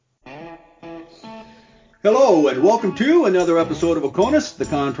Hello, and welcome to another episode of Oconus, the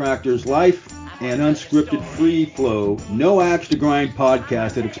contractor's life, an unscripted, free flow, no axe to grind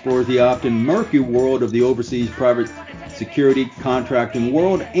podcast that explores the often murky world of the overseas private security contracting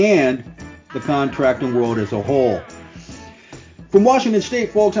world and the contracting world as a whole. From Washington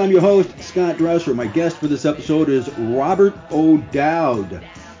State, folks, I'm your host, Scott Dresser. My guest for this episode is Robert O'Dowd.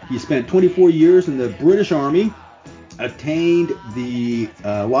 He spent 24 years in the British Army, attained the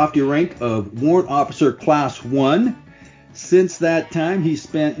lofty rank of Warrant Officer Class 1. Since that time, he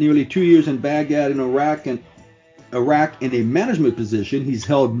spent nearly 2 years in Baghdad in Iraq in a management position. He's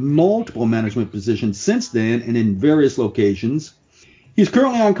held multiple management positions since then and in various locations. He's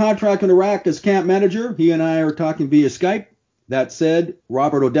currently on contract in Iraq as camp manager. He and I are talking via Skype. That said,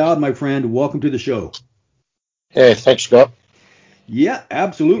 Robert O'Dowd, my friend, welcome to the show. Hey, thanks, Scott. Yeah,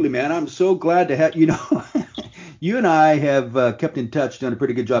 absolutely, man. I'm so glad to have, you and I have kept in touch, done a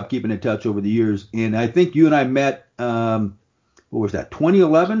pretty good job keeping in touch over the years. And I think you and I met, what was that,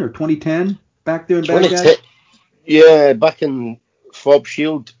 2011 or 2010 back there in Baghdad? Yeah, back in Fob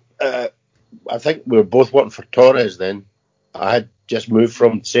Shield. I think we were both working for Torres then. I had just moved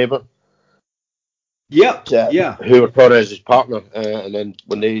from Sabre. Yep, yeah. Who were Torres' partner. And then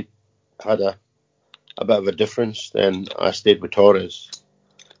when they had a bit of a difference, then I stayed with Torres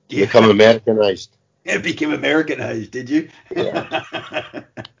to become Americanized. It became Americanized, did you? Yeah.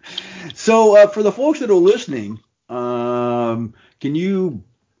 So for the folks that are listening, can you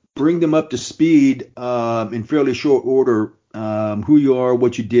bring them up to speed in fairly short order, who you are,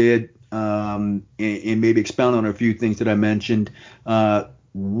 what you did, and maybe expound on a few things that I mentioned,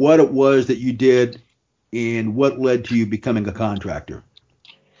 what it was that you did, and what led to you becoming a contractor?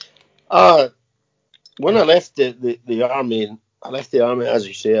 When I left the army, as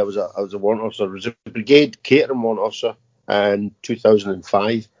you say. I was a warrant officer. I was a brigade catering warrant officer in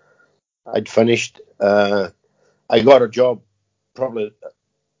 2005. I'd finished. I got a job probably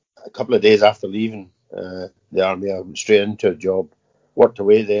a couple of days after leaving the army. I went straight into a job, worked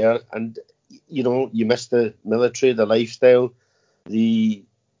away there, and you miss the military, the lifestyle, the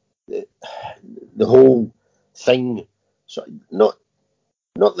whole thing. So not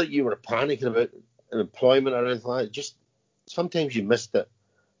that you were panicking about employment or anything like that. Just sometimes you missed it.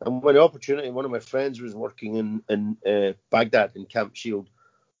 And when the opportunity, one of my friends was working in Baghdad in Camp Shield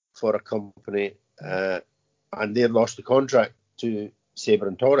for a company, and they had lost the contract to Sabre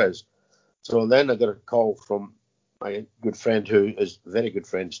and Torres. So then I got a call from my good friend, who is a very good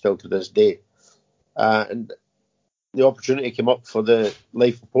friend still to this day, and the opportunity came up for the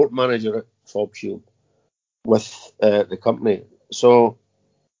life support manager at Fob Shield with the company. So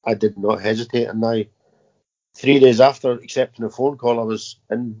I did not hesitate, and now 3 days after accepting a phone call, I was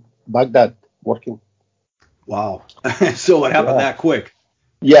in Baghdad working. Wow. So it happened that quick?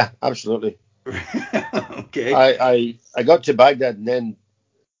 Yeah, absolutely. Okay. I got to Baghdad and then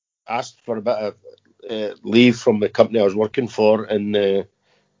asked for a bit of leave from the company I was working for in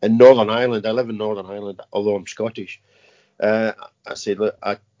Northern Ireland. I live in Northern Ireland, although I'm Scottish. I said, look,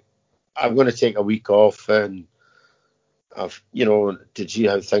 I'm going to take a week off and to see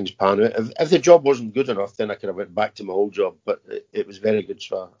how things pan out. If the job wasn't good enough, then I could have went back to my old job. But it was very good,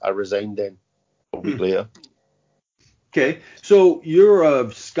 so I resigned then a week later. Okay, so you're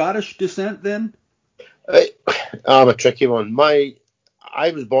of Scottish descent then? I'm a tricky one. I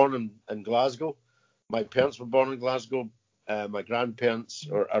was born in Glasgow. My parents were born in Glasgow. My grandparents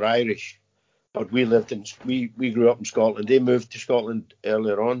are Irish, but we grew up in Scotland. They moved to Scotland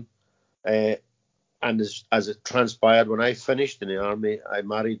earlier on. And as it transpired, when I finished in the army, I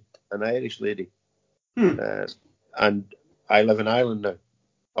married an Irish lady. And I live in Ireland now,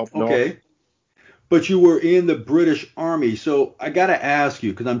 up north. Okay. But you were in the British Army, so I got to ask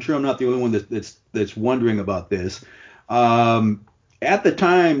you, because I'm sure I'm not the only one that's wondering about this. At the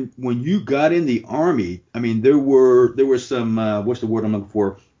time when you got in the Army, I mean, there were some what's the word I'm looking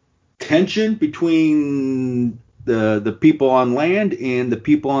for? Tension between the people on land and the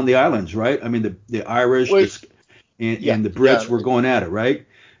people on the islands, right? I mean, the Irish and the Brits were going at it, right?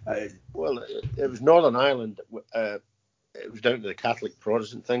 Well, it was Northern Ireland. It was down to the Catholic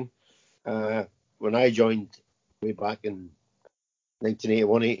Protestant thing. When I joined way back in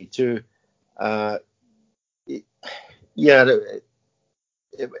 1981, 82, as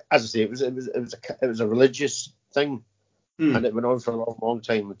I say, it was a religious thing, and it went on for a long, long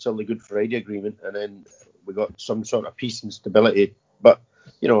time until the Good Friday Agreement, and then we got some sort of peace and stability. But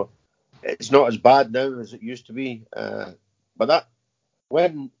it's not as bad now as it used to be. But that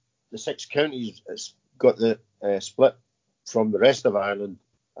when the 6 counties got the split from the rest of Ireland,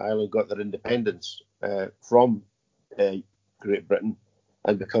 Ireland got their independence from Great Britain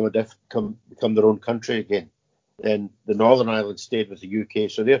and become become their own country again. Then the Northern Ireland stayed with the UK,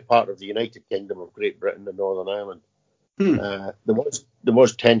 so they're part of the United Kingdom of Great Britain and Northern Ireland. There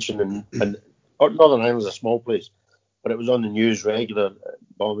was tension, and Northern Ireland's a small place, but it was on the news regular,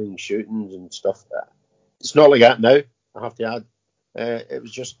 bombing, shootings, and stuff. It's not like that now, I have to add. It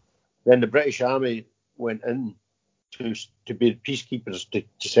was just then the British Army went in to be peacekeepers to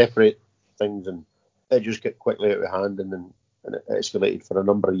separate things, and it just got quickly out of hand, and it escalated for a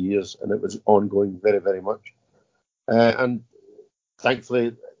number of years, and it was ongoing very, very much. And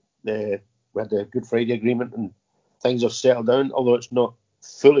thankfully, we had a Good Friday Agreement, and things have settled down, although it's not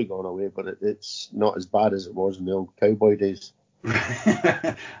fully gone away, but it's not as bad as it was in the old cowboy days.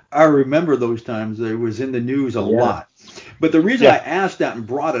 I remember those times. It was in the news a lot. But the reason I asked that and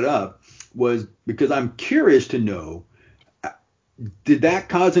brought it up was because I'm curious to know, did that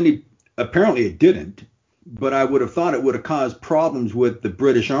cause any, apparently it didn't, but I would have thought it would have caused problems with the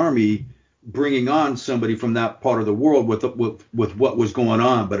British Army bringing on somebody from that part of the world with what was going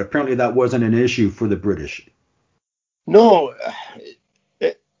on. But apparently that wasn't an issue for the British. No,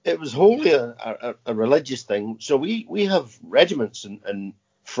 it was wholly a religious thing. So we have regiments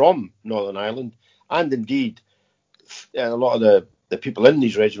from Northern Ireland, and indeed a lot of the people in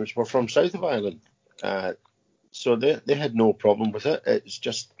these regiments were from south of Ireland. So they had no problem with it. It's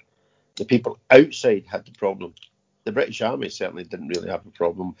just the people outside had the problem. The British Army certainly didn't really have a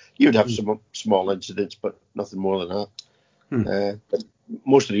problem. You would have some small incidents, but nothing more than that. But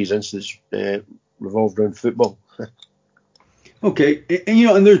most of these incidents revolved around football. Okay,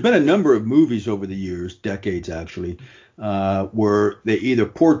 and there's been a number of movies over the years, decades actually, where they either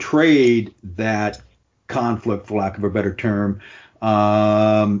portrayed that conflict, for lack of a better term,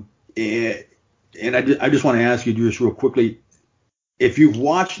 and I just want to ask you just real quickly, if you've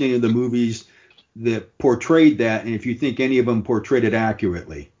watched any of the movies that portrayed that, and if you think any of them portrayed it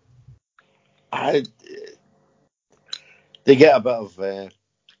accurately. They get a bit of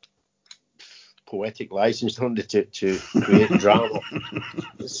poetic license, don't they, to create drama.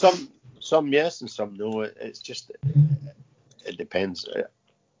 Some yes and some no. It's just, it depends.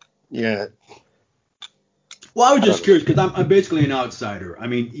 Yeah. Well, I was just curious because I'm basically an outsider. I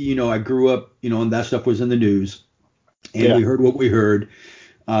mean, I grew up, and that stuff was in the news, and we heard what we heard.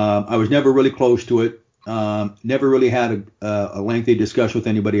 I was never really close to it. Never really had a lengthy discussion with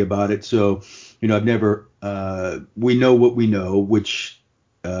anybody about it. So, I've never. We know what we know, which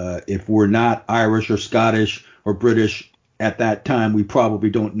if we're not Irish or Scottish or British at that time, we probably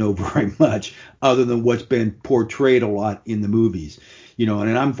don't know very much other than what's been portrayed a lot in the movies.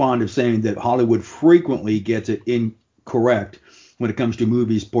 And I'm fond of saying that Hollywood frequently gets it incorrect when it comes to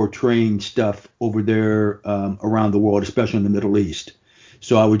movies portraying stuff over there around the world, especially in the Middle East.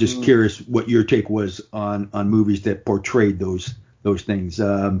 So I was just curious what your take was on movies that portrayed those things.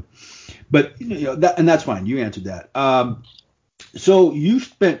 But and that's fine. You answered that. So you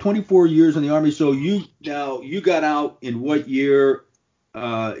spent 24 years in the Army. So you got out in what year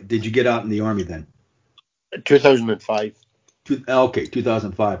did you get out in the Army then? 2005. Okay,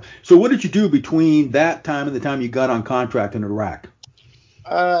 2005. So what did you do between that time and the time you got on contract in Iraq?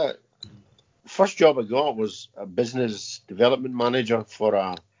 First job I got was a business development manager for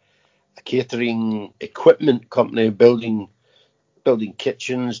a catering equipment company, building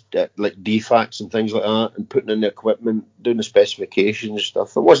kitchens, like DFACs and things like that, and putting in the equipment, doing the specifications and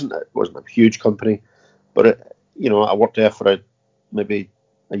stuff. It wasn't a huge company, but I worked there for maybe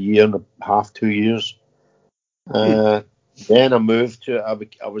a year and a half, 2 years. Then I moved to, I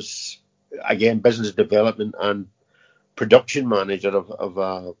was again business development and production manager of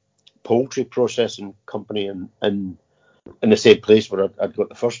a poultry processing company in the same place where I'd got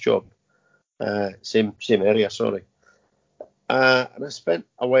the first job, same area, sorry. And I spent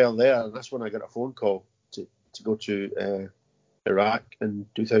a while there, and that's when I got a phone call to go to Iraq in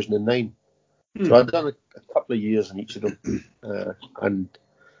 2009. So I'd done a couple of years in each of them, and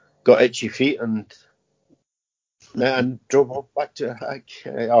got itchy feet and drove off back to Iraq,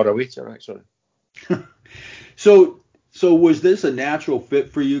 or away to Iraq, sorry. So was this a natural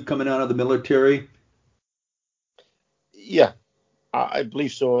fit for you coming out of the military? Yeah, I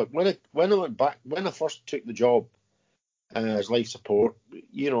believe so. When I went back, when I first took the job as life support,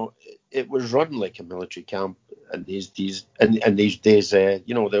 it was run like a military camp. And these days, the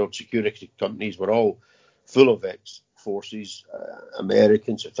old security companies were all full of ex-forces,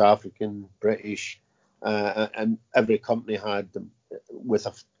 American, South African, British, and every company had them with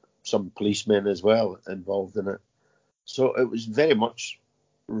some policemen as well involved in it. So it was very much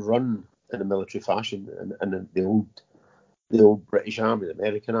run in a military fashion, and the old British Army, the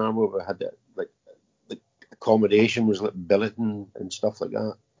American Army, we had the accommodation was like billeting and stuff like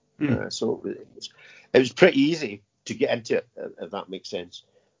that. So it was pretty easy to get into it, if that makes sense.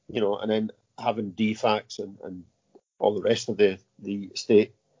 And then having DFACs and all the rest of the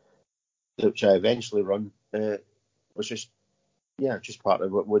estate, which I eventually run, was just part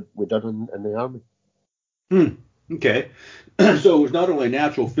of what we done in the army. Okay. So it was not only a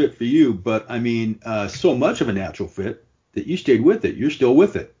natural fit for you, but I mean, so much of a natural fit that you stayed with it. You're still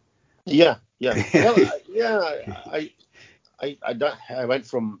with it. Yeah. Well, I went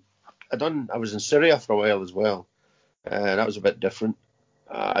from, I was in Syria for a while as well. That was a bit different.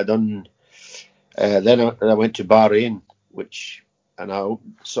 Then I went to Bahrain, and I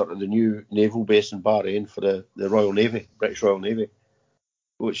sort of the new naval base in Bahrain for the Royal Navy, British Royal Navy,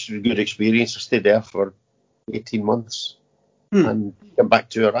 which was a good experience. I stayed there for 18 months and came back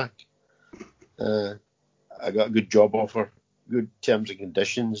to Iraq. I got a good job offer, good terms and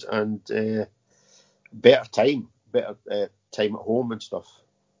conditions, and better time at home and stuff.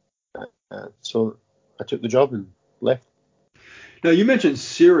 So I took the job and left. Now, you mentioned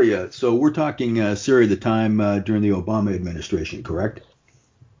Syria. So we're talking Syria at the time during the Obama administration, correct?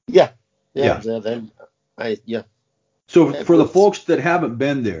 Yeah. I was there then. So for the folks that haven't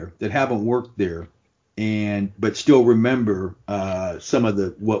been there, that haven't worked there, but still remember some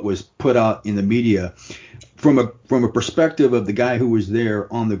of what was put out in the media, from a perspective of the guy who was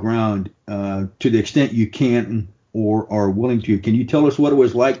there on the ground, to the extent you can or are willing to, can you tell us what it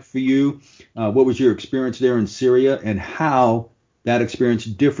was like for you? What was your experience there in Syria, and how that experience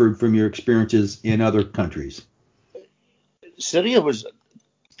differed from your experiences in other countries? Syria was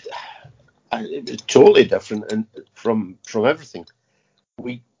totally different, and from everything.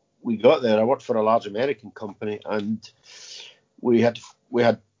 We got there. I worked for a large American company, and we had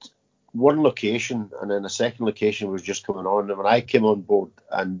one location, and then a second location was just coming on. And when I came on board,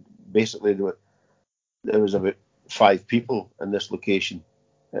 and basically there was about 5 people in this location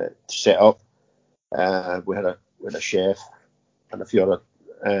to set up. We had a chef and a few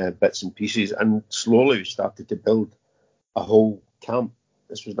other bits and pieces, and slowly we started to build a whole camp.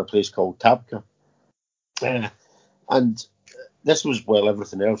 This was in a place called Tabqa, and this was while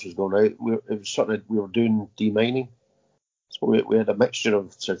everything else was going out. We were doing demining, so we had a mixture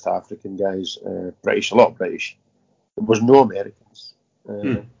of South African guys, British, a lot of British. There was no Americans,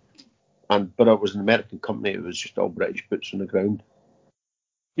 but it was an American company. It was just all British boots on the ground.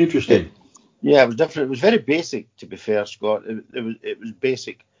 Interesting. It was different. It was very basic, to be fair, Scott. It was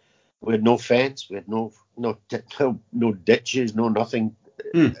basic. We had no fence. We had no ditches, no nothing,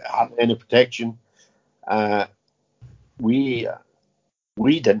 hardly any protection. We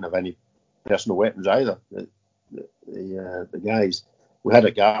didn't have any personal weapons either. The guys, we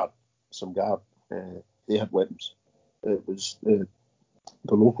had some guard. They had weapons. It was the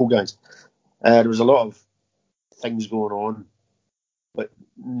local guys. There was a lot of things going on, but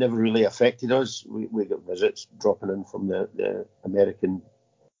never really affected us. We got visits dropping in from the American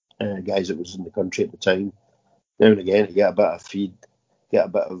guys that was in the country at the time. Now and again, to get a bit of feed, get a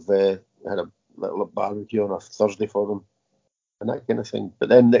bit of, had a little barbecue on a Thursday for them, and that kind of thing. But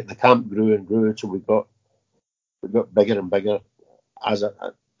then the camp grew and grew, so we got bigger and bigger,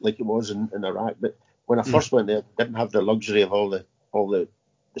 like it was in Iraq. But when I first went there, I didn't have the luxury of all the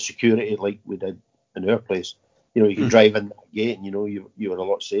security like we did in our place. You can drive in that gate, and you were a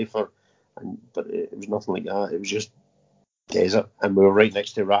lot safer. But it was nothing like that. It was just desert, and we were right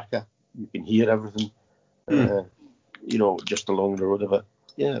next to Raqqa. You can hear everything, just along the road of it.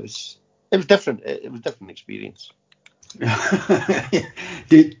 Yeah, it was different. It was a different experience.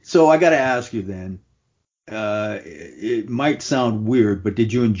 So I got to ask you then. It might sound weird, but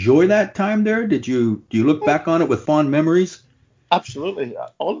did you enjoy that time there? Do you look back on it with fond memories? Absolutely,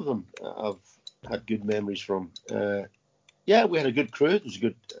 all of them I've had good memories from. We had a good crew. There was a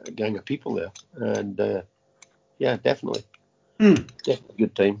good gang of people there, and definitely, definitely a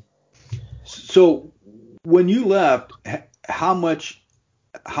good time. So when you left, how much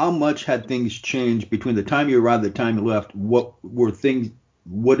had things changed between the time you arrived and the time you left? What were things?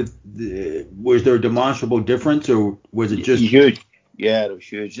 Was there a demonstrable difference, or was it just huge? Yeah, it was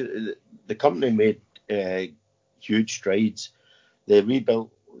huge. The company made huge strides. They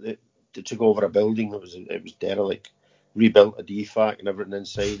rebuilt. They took over a building that was derelict. Rebuilt a DFAC and everything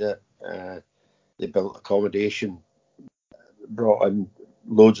inside it. They built accommodation. Brought in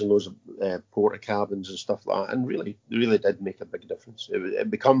loads and loads of porta cabins and stuff like that, and really did make a big difference. It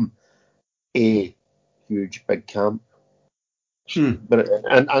become a huge big camp. But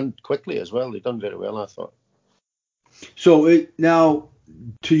and quickly as well. They've done very well, I thought. So now,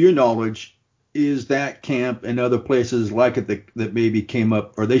 to your knowledge, is that camp and other places like it that maybe came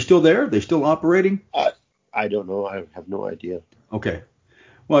up? Are they still there? Are they still operating? I don't know. I have no idea. Okay.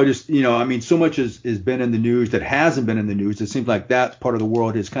 Well, just, I mean, so much has been in the news that hasn't been in the news. It seems like that part of the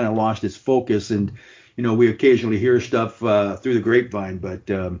world has kind of lost its focus, and we occasionally hear stuff through the grapevine, but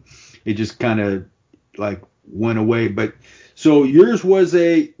it just kind of like went away. But so yours was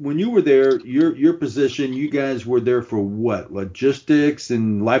when you were there, your position, you guys were there for what? Logistics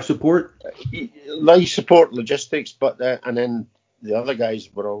and life support? Life support, logistics, but and then the other guys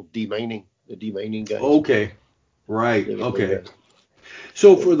were all demining, the demining guys. Okay, right, okay.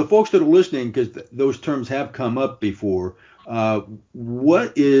 So for the folks that are listening, because those terms have come up before,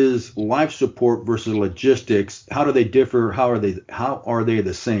 what is life support versus logistics? How do they differ? How are they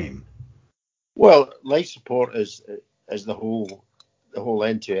the same? Well, life support is the whole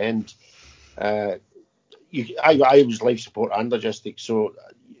end to end. I was life support and logistics, so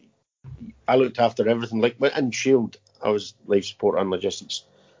I looked after everything. Like in Shield, I was life support and logistics.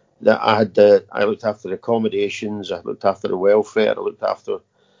 That I looked after the accommodations, I looked after the welfare, I looked after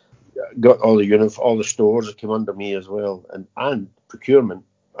got all the stores that came under me as well, and procurement.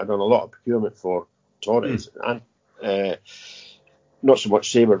 I done a lot of procurement for Torres and not so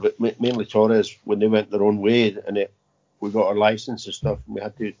much Sabre, but mainly Torres when they went their own way, and we got our license and stuff, and we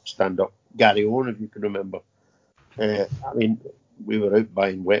had to stand up. Gary Owen, if you can remember. I mean, we were out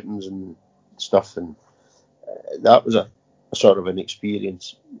buying weapons and stuff, and that was a sort of an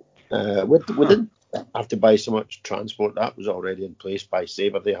experience. We didn't have to buy so much transport. That was already in place by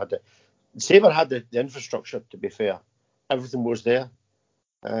Sabre. Sabre had the infrastructure, to be fair. Everything was there,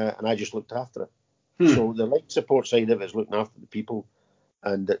 and I just looked after it. So the life support side of it is looking after the people,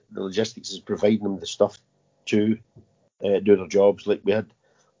 and the logistics is providing them the stuff to do their jobs. Like we had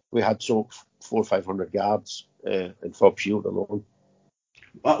 400 or 500 guards in Fob Shield alone.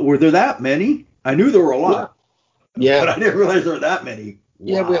 Were there that many? I knew there were a lot. Yeah. But I didn't realize there were that many.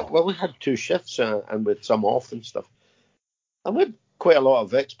 Wow. Yeah, we had 2 shifts and with some off and stuff. And we had quite a lot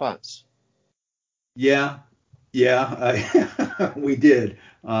of expats. Yeah, we did.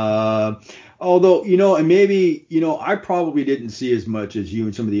 Although, and maybe, I probably didn't see as much as you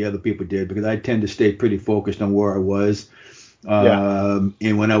and some of the other people did because I tend to stay pretty focused on where I was.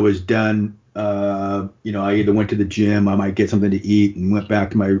 And when I was done, I either went to the gym, I might get something to eat, and went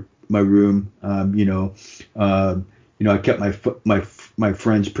back to my room. I kept my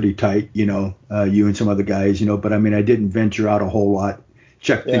friends pretty tight, you and some other guys, but I mean, I didn't venture out a whole lot,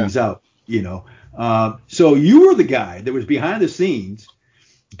 check things out, So you were the guy that was behind the scenes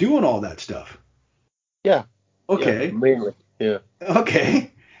doing all that stuff. Yeah. Okay. Yeah, mainly. Yeah.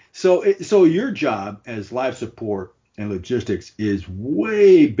 Okay. So your job as life support and logistics is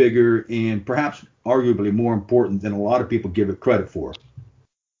way bigger and perhaps arguably more important than a lot of people give it credit for.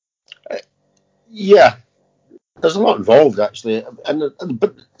 Yeah. There's a lot involved actually,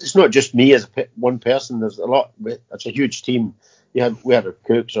 but it's not just me as one person. There's a lot. It's a huge team. We had our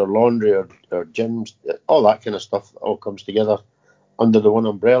cooks, our laundry, our gyms, all that kind of stuff. All comes together under the one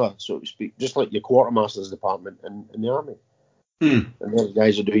umbrella, so to speak. Just like your quartermaster's department in the army. And those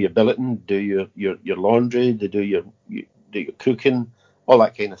guys will do your billeting, do your laundry, they do your cooking, all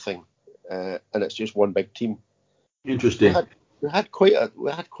that kind of thing. And it's just one big team. Interesting. We had quite a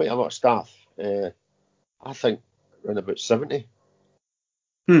lot of staff. I think around about 70.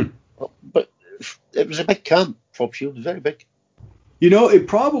 But it was a big camp. Fob Shield was very big. It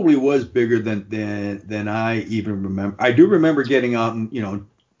probably was bigger than I even remember. I do remember getting out and,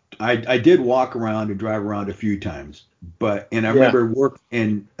 I did walk around and drive around a few times, and I remember work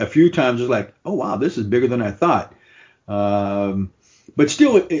and a few times it was like, oh wow, this is bigger than I thought. But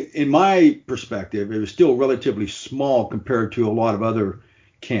still, in my perspective, it was still relatively small compared to a lot of other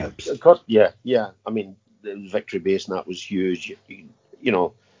camps. Of course, yeah. I mean, the Victory Base and that was huge.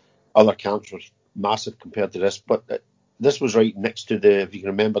 Other camps were massive compared to this, but this was right next to if you can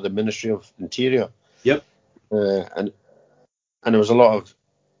remember, the Ministry of Interior. Yep. And there was a lot of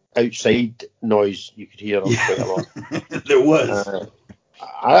outside noise you could hear quite a lot. There was.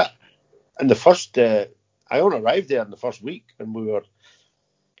 I only arrived there in the first week, and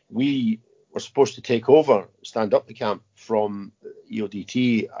we were supposed to take over, stand up the camp from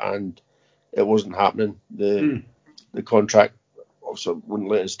EODT, and it wasn't happening. The contract also wouldn't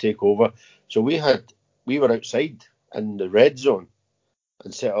let us take over, so we were outside in the red zone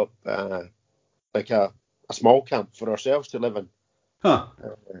and set up like a small camp for ourselves to live in.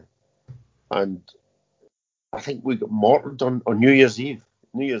 And I think we got mortared on New Year's Eve.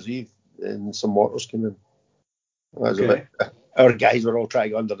 And some mortars came in. Okay. Our guys were all trying to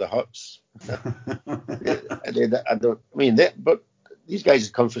get under the huts. But these guys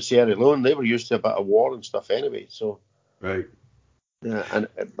had come from Sierra Leone. They were used to a bit of war and stuff anyway. So right. Yeah,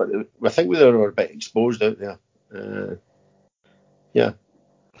 but I think we were a bit exposed out there. Yeah.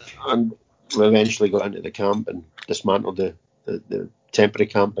 and we eventually got into the camp and dismantled the temporary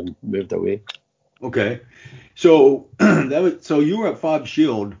camp and moved away. Okay. So so you were at Fob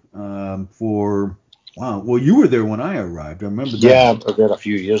Shield for wow. Well, you were there when I arrived. I remember that. Yeah, I was there a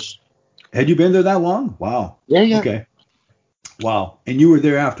few years. Had you been there that long? Wow. Yeah. Okay. Wow. And you were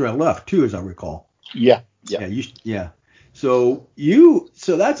there after I left too, as I recall. Yeah. Yeah. So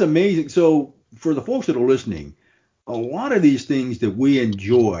that's amazing. So for the folks that are listening, a lot of these things that we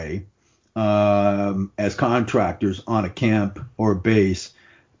enjoy as contractors on a camp or a base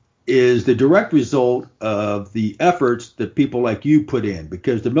is the direct result of the efforts that people like you put in,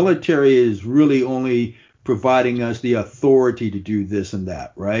 because the military is really only providing us the authority to do this and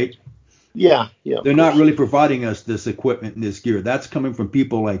that, right? Yeah. They're not really providing us this equipment and this gear. That's coming from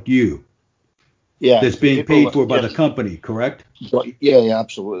people like you. Yeah. That's being paid for by the company, correct? Yeah,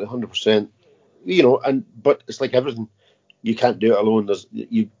 absolutely, 100%. But it's like everything. You can't do it alone.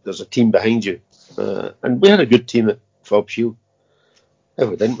 There's a team behind you, and we had a good team at Fob Shield. If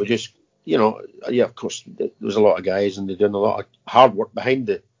we didn't, we just, of course, there was a lot of guys, and they're doing a lot of hard work behind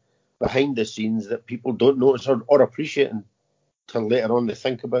the scenes that people don't notice or appreciate until later on they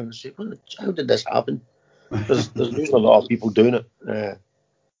think about it and say, well, how did this happen? There's usually a lot of people doing it.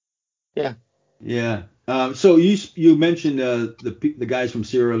 Yeah. Yeah. So you mentioned the guys from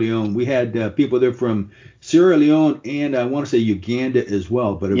Sierra Leone. We had people there from Sierra Leone and I want to say Uganda as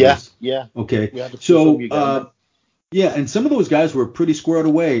well, but it was okay. We had a few So from Uganda. yeah, and some of those guys were pretty squared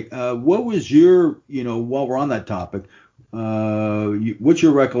away. What was your, while we're on that topic, what's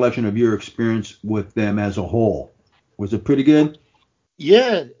your recollection of your experience with them as a whole? Was it pretty good?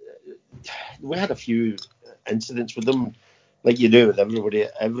 Yeah, we had a few incidents with them, like you do with everybody.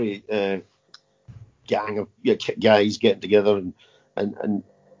 Every gang of guys getting together and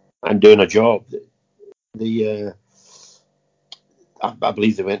doing a job. I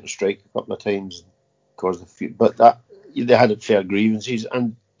believe they went on strike a couple of times, caused a few, but they had fair grievances.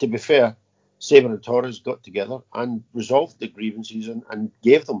 And to be fair, Sabre and Torres got together and resolved the grievances and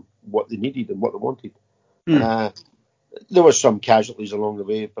gave them what they needed and what they wanted. There were some casualties along the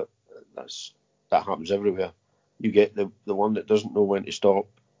way, but that happens everywhere. You get the one that doesn't know when to stop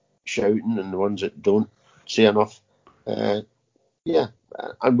shouting and the ones that don't say enough. And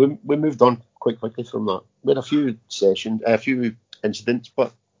we moved on quite quickly from that. We had a few incidents,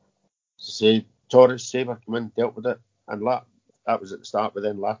 but to say Torres, Sabre come in, dealt with it, and that was at the start. But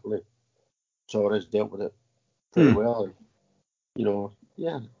then latterly, Torres dealt with it pretty well,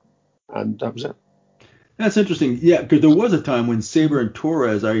 and that was it. That's interesting. Yeah, because there was a time when Sabre and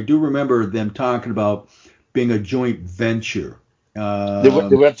Torres, I do remember them talking about being a joint venture. They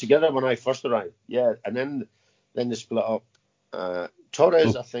were together when I first arrived, yeah, and then they split up.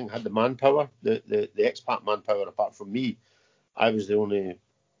 Torres, I think, had the manpower, the expat manpower. Apart from me, I was the only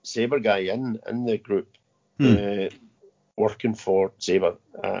Sabre guy in the group, working for Sabre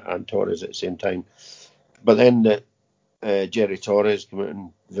and Torres at the same time. But then Jerry Torres came out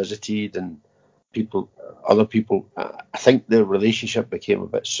and visited, and other people. I think the relationship became a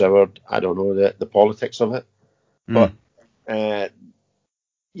bit soured. I don't know the politics of it, but and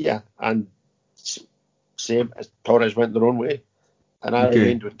Torres went their own way, and I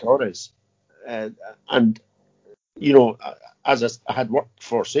remained with Torres. And as I had worked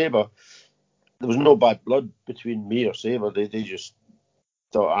for Sabre, there was no bad blood between me or Sabre. They just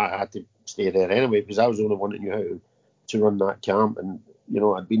thought I had to stay there anyway because I was the only one that knew how to run that camp, and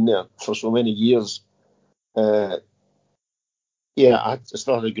I'd been there for so many years. I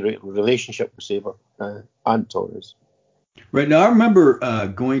still had a great relationship with Sabre and Torres. Right now, I remember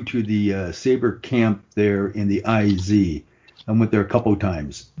going to the Sabre camp there in the IZ. I went there a couple of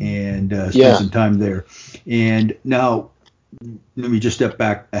times and spent some time there. And now, let me just step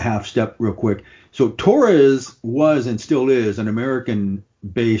back a half step real quick. So Torres was and still is an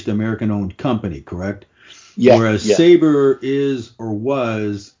American-based, American-owned company, correct? Yeah. Whereas Sabre is or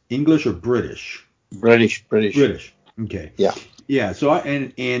was English or British? British. Okay. Yeah. Yeah. So I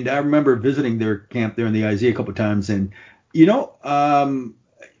remember visiting their camp there in the IZ a couple of times, and I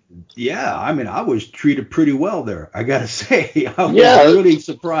was treated pretty well there. I gotta say, I was really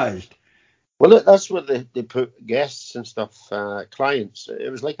surprised. Well, that's where they put guests and stuff, clients. It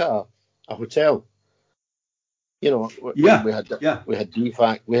was like a hotel. We had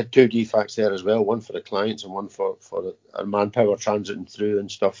DFAC. We had two DFACs there as well, one for the clients and one for the manpower transiting through and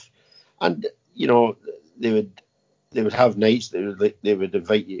stuff. And they would have nights. They would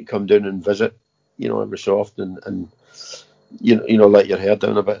invite you to come down and visit, every so often, and let your hair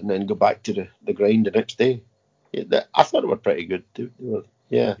down a bit and then go back to the grind the next day. I thought they were pretty good. They were.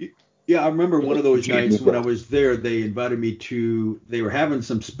 Yeah, I remember one of those nights when I was there, they invited me to, they were having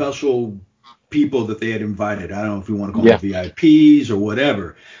some special people that they had invited. I don't know if you want to call them VIPs or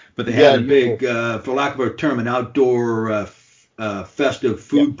whatever, but they had a big, for lack of a term, an outdoor festive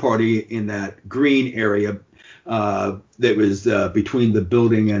food party in that green area that was between the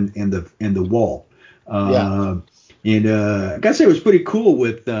building and the wall. And I gotta say it was pretty cool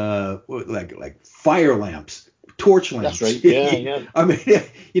with like fire lamps, torch lamps. That's right. Yeah. I mean,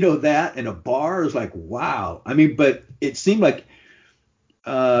 that and a bar is like, wow. I mean, but it seemed like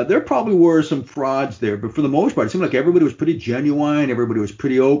there probably were some frauds there, but for the most part, it seemed like everybody was pretty genuine. Everybody was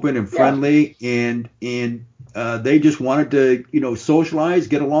pretty open and friendly, and they just wanted to, socialize,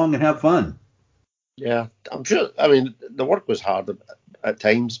 get along, and have fun. Yeah, I'm sure. I mean, the work was hard at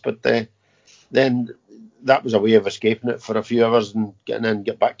times, but then that was a way of escaping it for a few hours and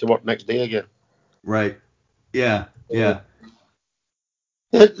get back to work next day again. Right. Yeah. Yeah.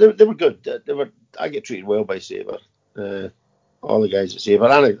 They were good. I get treated well by Sabre. All the guys at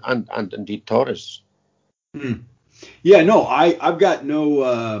Sabre and indeed Torres. Yeah. No, I've got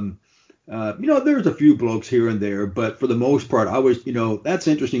no. There's a few blokes here and there, but for the most part, I was, that's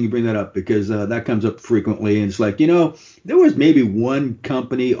interesting you bring that up because that comes up frequently. And it's like, there was maybe one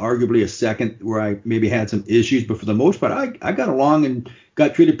company, arguably a second, where I maybe had some issues, but for the most part, I got along and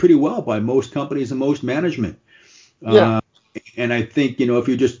got treated pretty well by most companies and most management. And I think, if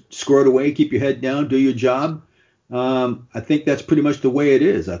you just square it away, keep your head down, do your job, I think that's pretty much the way it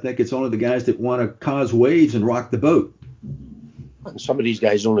is. I think it's only the guys that want to cause waves and rock the boat. And some of these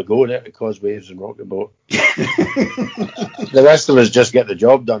guys only go there to cause waves and rock the boat. The rest of us just get the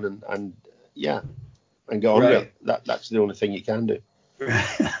job done and get on with it. That's the only thing you can do.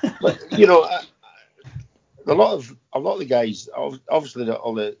 But a lot of the guys, obviously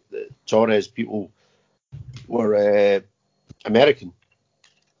all the Torres people were American.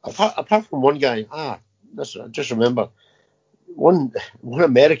 Apart from one guy, I just remember one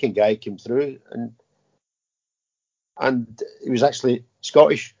American guy came through and he was actually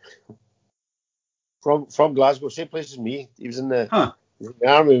Scottish from Glasgow, same place as me. He was in the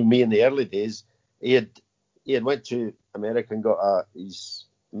army with me in the early days. He had went to America and got his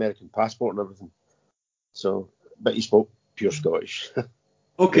American passport and everything. So, but he spoke pure Scottish.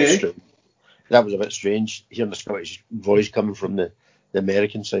 Okay. That was a bit strange, hearing the Scottish voice coming from the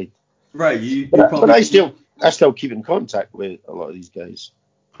American side. Right. But I still keep in contact with a lot of these guys.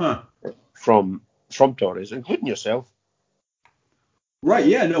 From Torres, including yourself. Right.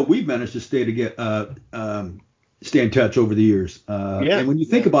 Yeah. No, we've managed to stay in touch over the years. And when you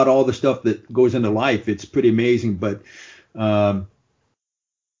think about all the stuff that goes into life, it's pretty amazing. But,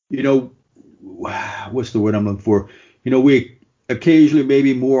 what's the word I'm looking for? We occasionally,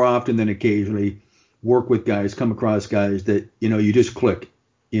 maybe more often than occasionally, work with guys, come across guys that, you just click,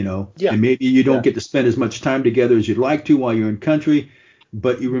 and maybe you don't get to spend as much time together as you'd like to while you're in country,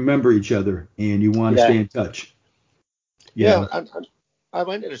 but you remember each other and you want to stay in touch. And I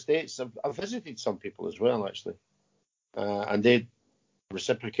went to the States. I visited some people as well, actually. And they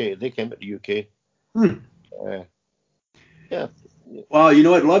reciprocated. They came to the UK. Well,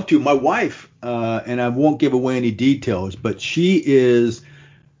 I'd love to. My wife, and I won't give away any details, but she is,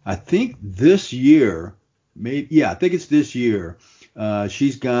 I think this year, I think it's this year,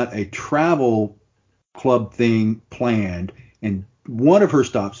 she's got a travel club thing planned, and two of her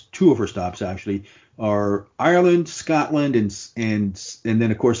stops actually, are Ireland, Scotland, and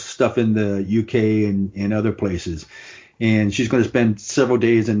then of course stuff in the UK and other places. And she's going to spend several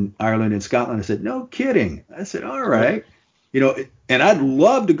days in Ireland and Scotland. I said, no kidding. I said, all right. And I'd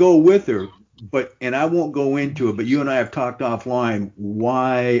love to go with her, and I won't go into it, but you and I have talked offline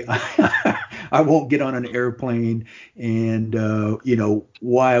why I won't get on an airplane and,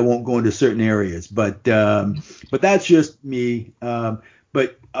 why I won't go into certain areas. But that's just me.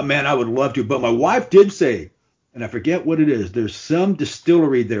 But man, I would love to. But my wife did say, and I forget what it is, there's some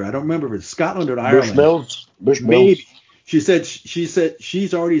distillery there. I don't remember if it's Scotland or Ireland. Bushmills. Maybe. She said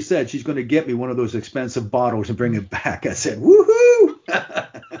she's already said she's going to get me one of those expensive bottles and bring it back. I said, woohoo!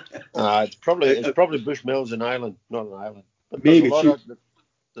 It's probably Bushmills in Ireland, not in Ireland. But maybe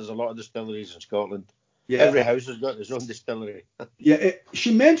there's a lot of distilleries in Scotland. Yeah. Every house has got its own distillery.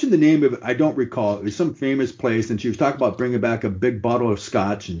 She mentioned the name of it. I don't recall. It was some famous place, and she was talking about bringing back a big bottle of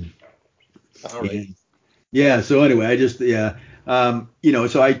scotch. All right. So anyway, I just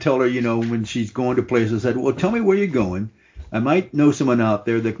so I tell her, when she's going to places, I said, well, tell me where you're going. I might know someone out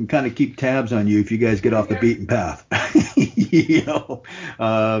there that can kind of keep tabs on you if you guys get off the beaten path.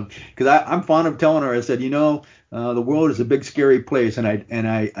 Because I'm fond of telling her, I said, the world is a big scary place, and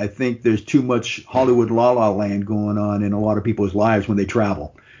I think there's too much Hollywood la la land going on in a lot of people's lives when they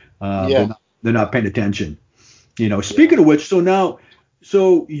travel. Yeah. They're not paying attention. Speaking of which,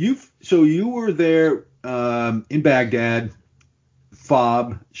 so you were there in Baghdad,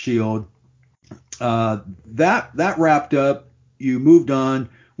 FOB Shield. That wrapped up. You moved on.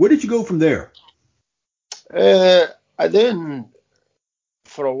 Where did you go from there? I then,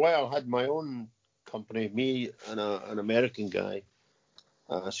 for a while, had my own company, me and an American guy,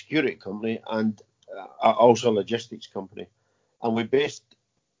 a security company, and also a logistics company. And we based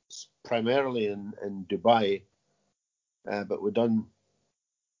primarily in Dubai, but we've done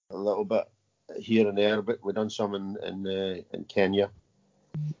a little bit here and there, but we've done some in Kenya,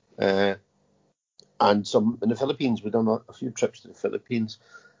 and some in the Philippines. We've done a few trips to the Philippines.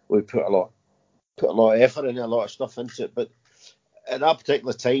 We put a lot of effort in it, a lot of stuff into it. But at that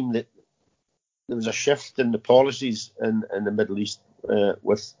particular time, that there was a shift in the policies in the Middle East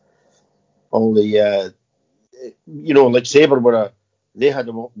with all the, like Sabre they had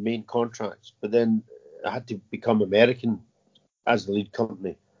the main contracts, but then it had to become American as the lead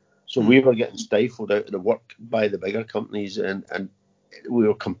company. So we were getting stifled out of the work by the bigger companies, and we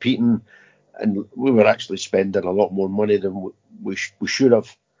were competing, and we were actually spending a lot more money than we should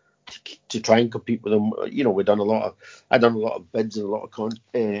have to try and compete with them. I'd done a lot of bids and a lot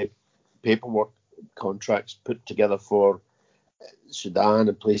of paperwork contracts put together for Sudan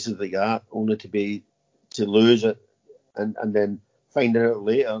and places like that, only to lose it, and then finding out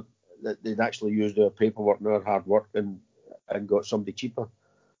later that they'd actually used their paperwork and their hard work and got somebody cheaper.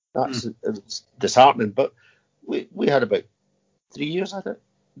 It's disheartening, but we had about 3 years at it,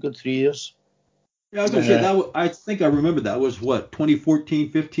 good 3 years. Yeah, I was gonna say I think I remember that was what 2014,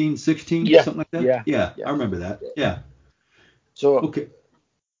 15, 16, something like that. Yeah, I remember that. Yeah. So okay,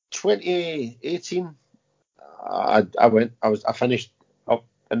 2018, I finished up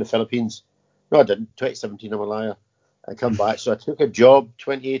in the Philippines. No, I didn't. 2017, I'm a liar. I come back, so I took a job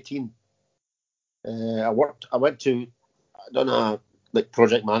 2018. I done a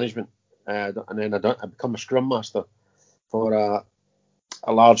project management, and then I become a Scrum Master for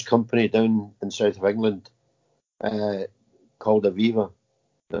a large company down in south of England called Aviva.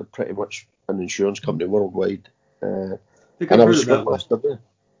 They're pretty much an insurance company worldwide. I think I've heard of that Master there.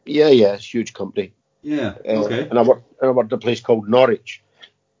 Yeah, it's a huge company. Yeah, okay. And I worked at a place called Norwich.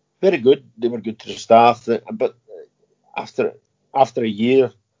 Very good. They were good to the staff, but after a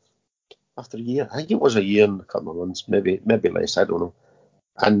year, I think it was a year and a couple of months, maybe less, I don't know.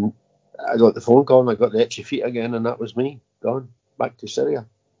 And I got the phone call and I got the itchy feet again, and that was me, gone back to Syria.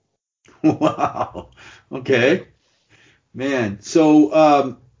 Wow. Okay. Man. So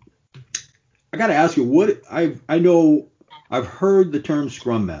I got to ask you, I know I've heard the term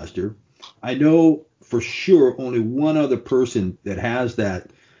Scrum Master. I know for sure only one other person that has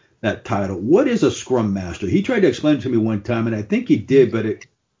that title. What is a Scrum Master? He tried to explain it to me one time, and I think he did, but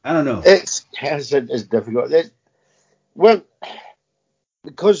I don't know. It's difficult.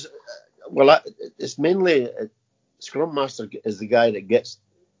 Because it's mainly Scrum Master is the guy that gets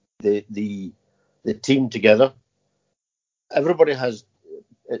the team together. Everybody has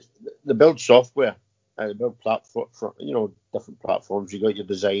they build software, they build platform, different platforms. You got your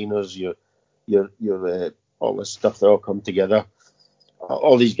designers, your all this stuff that all come together.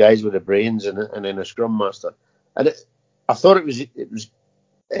 All these guys with the brains and then a Scrum Master. And I thought it was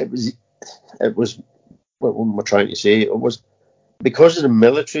what am I trying to say? It was because of the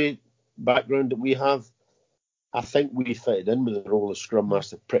military background that we have. I think we fitted in with the role of Scrum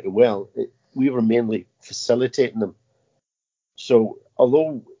Master pretty well. We were mainly facilitating them. So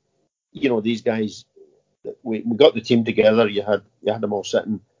although these guys, we got the team together. You had them all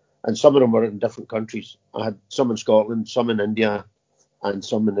sitting, and some of them were in different countries. I had some in Scotland, some in India, and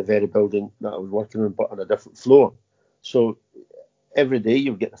some in the very building that I was working on, but on a different floor. So every day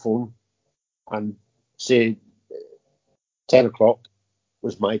you would get the phone and say 10 o'clock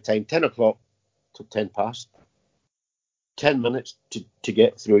was my time, 10 o'clock to 10 past. 10 minutes to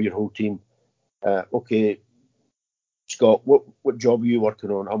get through your whole team. Okay, Scott, what job are you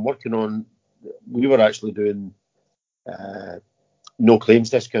working on? I'm working on, we were actually doing no claims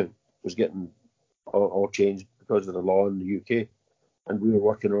discount was getting all changed because of the law in the UK, and we were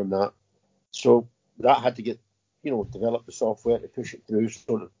working on that. So that had to get, develop the software to push it through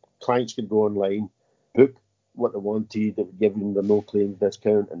so that clients could go online, book what they wanted, they would give them the no claims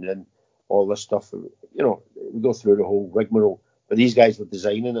discount, and then all this stuff. We go through the whole rigmarole. But these guys were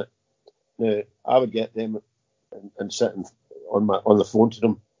designing it. Now, I would get them and sit on the phone to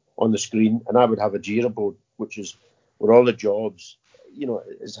them on the screen, and I would have a Jira board, which is where all the jobs.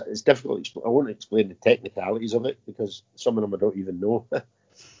 It's difficult. I won't explain the technicalities of it because some of them I don't even know.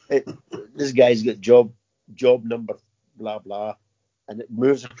 This guy's got job number blah blah. and it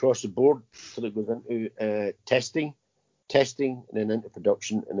moves across the board till it goes into testing, and then into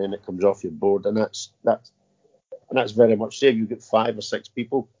production, and then it comes off your board, and that's very much. Say if you get 5 or 6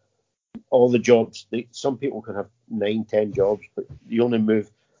 people, all the jobs. Some people can have 9, 10 jobs, but they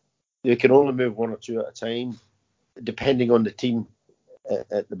can only move 1 or 2 at a time, depending on the team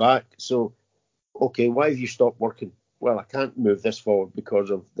at the back. So, okay, why have you stopped working? Well, I can't move this forward because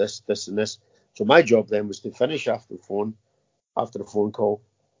of this, and this. So my job then was to finish after the phone call,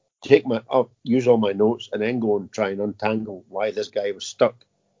 use all my notes, and then go and try and untangle why this guy was stuck.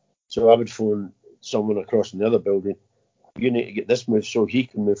 So I would phone someone across in the other building. You need to get this moved so he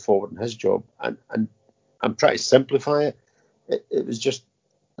can move forward in his job. And I'm trying to simplify it. It was just,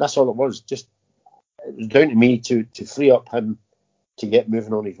 that's all it was. Just, it was down to me to free up him to get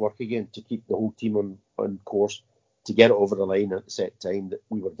moving on his work again, to keep the whole team on course, to get it over the line at the set time that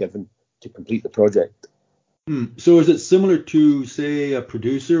we were given to complete the project. So is it similar to, say, a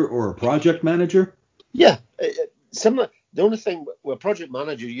producer or a project manager? Yeah, similar. The only thing, with a project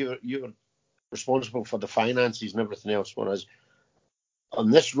manager, you're responsible for the finances and everything else, whereas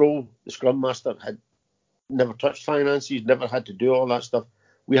on this role, the Scrum Master had never touched finances, never had to do all that stuff.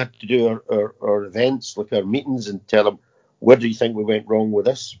 We had to do our events, like our meetings, and tell them, where do you think we went wrong with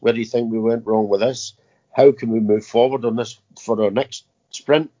this? Where do you think we went wrong with this? How can we move forward on this for our next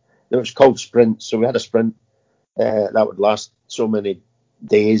sprint? It was called sprint, so we had a sprint that would last so many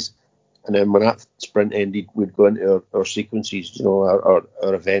days, and then when that sprint ended, we'd go into our sequences, our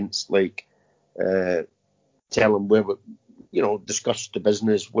events, like tell them where we, discuss the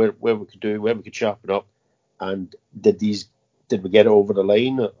business, where we could sharpen up, and did we get it over the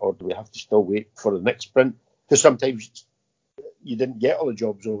line, or do we have to still wait for the next sprint? Because sometimes you didn't get all the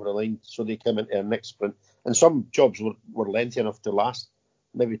jobs over the line, so they come into our next sprint, and some jobs were lengthy enough to last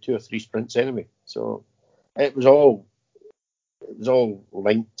maybe 2 or 3 sprints anyway. So it was all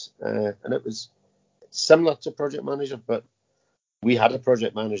linked, and it was similar to project manager, but we had a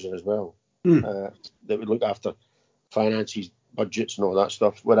project manager as well that would look after finances, budgets, and all that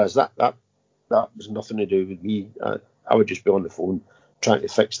stuff. Whereas that was nothing to do with me. I would just be on the phone trying to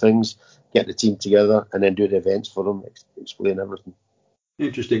fix things, get the team together, and then do the events for them, explain everything.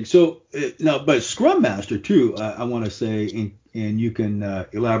 Interesting. So now, but Scrum Master too, I want to say, and you can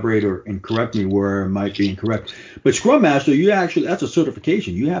elaborate and correct me where I might be incorrect. But Scrum Master, that's a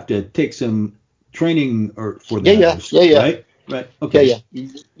certification. You have to take some training for that. Yeah. Right. Okay. Yeah.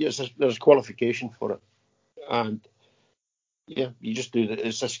 Yes, there's a qualification for it, and yeah, you just do it.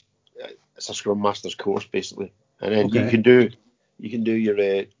 It's a Scrum Master's course basically, and then you can do your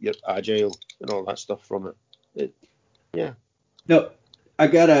Agile and all that stuff from it. Yeah. Now,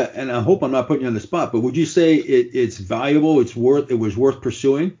 and I hope I'm not putting you on the spot, but would you say it's valuable? It was worth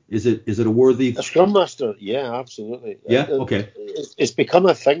pursuing? Is it a worthy? A Scrum Master, yeah, absolutely. Yeah. Okay. It's become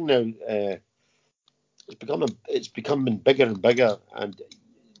a thing now. It's becoming bigger and bigger, and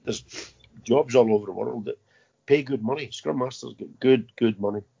there's jobs all over the world that pay good money. Scrum Masters get good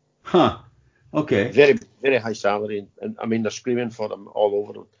money. Huh. Okay. Very, very high salary, and I mean they're screaming for them all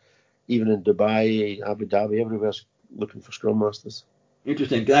over, even in Dubai, Abu Dhabi, everywhere's looking for Scrum Masters.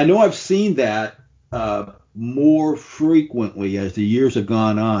 Interesting. I know I've seen that more frequently as the years have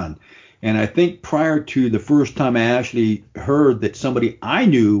gone on. And I think prior to the first time I actually heard that somebody I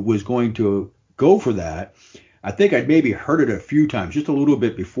knew was going to go for that, I think I'd maybe heard it a few times, just a little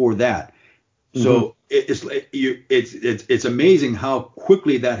bit before that. So it's amazing how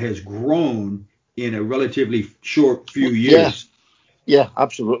quickly that has grown in a relatively short few years. Yeah,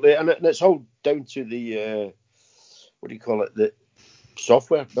 absolutely. And it's all down to the, what do you call it, the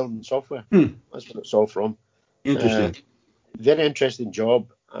software, building software. That's what it's all from. Interesting. Very interesting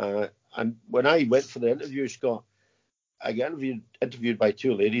job. And when I went for the interview, Scott, I got interviewed by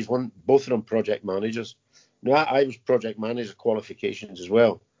 2 ladies, both of them project managers. Now, I was project manager qualifications as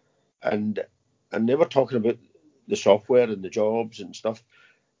well. And they were talking about the software and the jobs and stuff,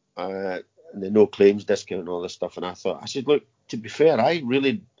 and the no claims discount and all this stuff. And I said, look, to be fair, I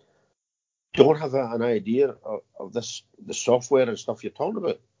really don't have an idea of the software and stuff you're talking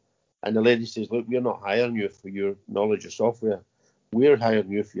about. And the lady says, look, we're not hiring you for your knowledge of software. We're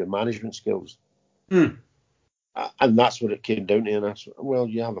hiring you for your management skills. And that's what it came down to. And I said, well,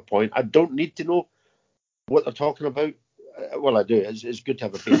 you have a point. I don't need to know what they're talking about. Well, I do. It's good to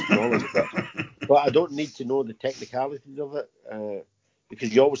have a basic knowledge of it. But I don't need to know the technicalities of it,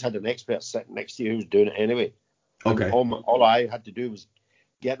 because you always had an expert sitting next to you who was doing it anyway. Okay. And all I had to do was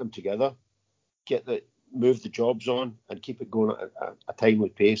get them together, move the jobs on, and keep it going at a timely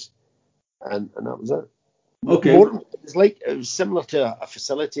pace. And that was it. Okay. It was similar to a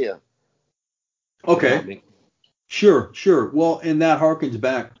facilitator. Okay. Sure, sure. Well, and that harkens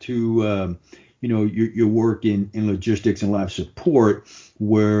back to your work in logistics and life support,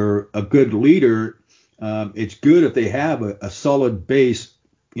 where a good leader, it's good if they have a solid base,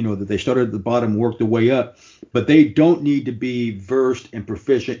 that they started at the bottom, worked their way up, but they don't need to be versed and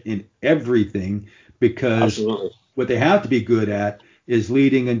proficient in everything, because Absolutely. what they have to be good at is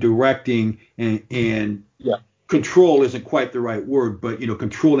leading and directing, and Yeah. control isn't quite the right word, but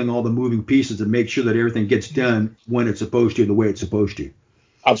controlling all the moving pieces and make sure that everything gets done when it's supposed to, the way it's supposed to,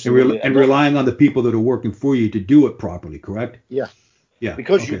 Absolutely. and relying on the people that are working for you to do it properly. Correct? Yeah. Yeah.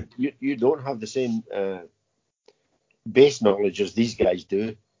 Because Okay. you don't have the same base knowledge as these guys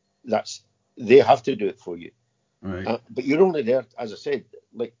do. They have to do it for you. All right. But you're only there, as I said,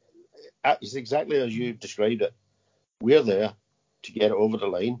 like it's exactly as you described it. We're there to get it over the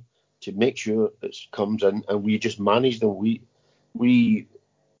line, to make sure it comes in, and we just manage them. We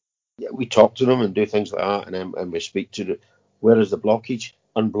talk to them and do things like that, and we speak to where is the blockage,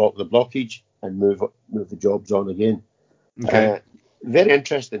 unblock the blockage, and move the jobs on again. Okay. Very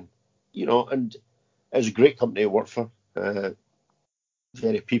interesting, and it's a great company to work for.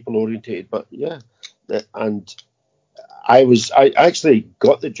 Very people orientated, but yeah, and I actually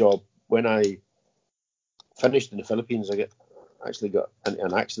got the job when I finished in the Philippines. Actually got into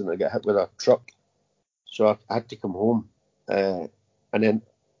an accident. I got hit with a truck, so I had to come home, and then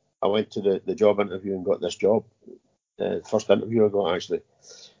I went to the job interview and got this job. First interview I got, actually,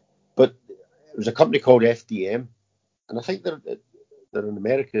 but it was a company called FDM, and I think they're in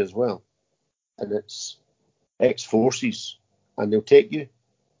America as well, and it's ex-forces, and they'll take you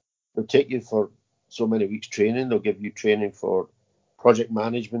for so many weeks training. They'll give you training for project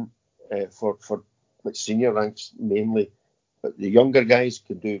management, for like senior ranks mainly, but the younger guys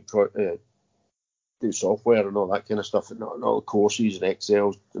can do software and all that kind of stuff, and all courses and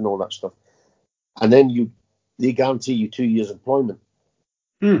Excel and all that stuff. And then they guarantee you 2 years employment.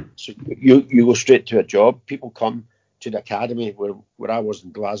 So you go straight to a job. People come to the academy where I was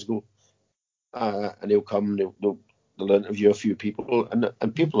in Glasgow, and they'll come. They'll interview a few people,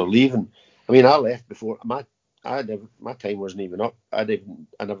 and people are leaving. I mean, I left before my time wasn't even up. I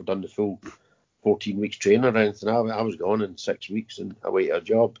never done the full 14 weeks training or anything. I was gone in 6 weeks and I waited a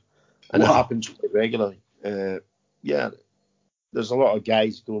job, and It happens quite regularly. Yeah, there's a lot of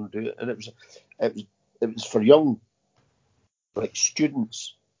guys going to do it, and it was for young, like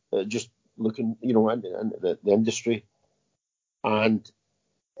students, just looking, into the industry, and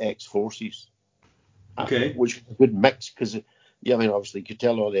ex-forces. Okay. Which was a good mix, because, I mean, obviously you could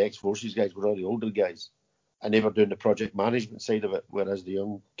tell all the ex-forces guys were all the older guys, and they were doing the project management side of it, whereas the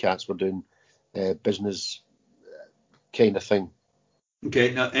young cats were doing business kind of thing.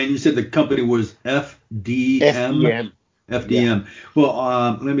 Okay. Now, and you said the company was FDM. FDM. FDM. Yeah.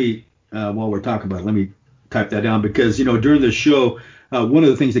 Well, let me while we're talking about it, let me type that down, because during the show, one of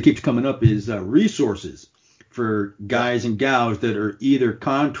the things that keeps coming up is resources for guys and gals that are either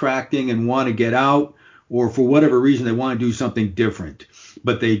contracting and want to get out, or for whatever reason they want to do something different,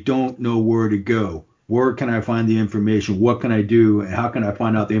 but they don't know where to go. Where can I find the information? What can I do? How can I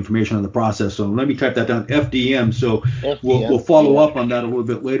find out the information on the process? So let me type that down, FDM. So FDM, we'll follow up on that a little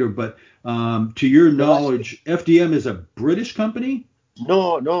bit later. But to your knowledge, FDM is a British company?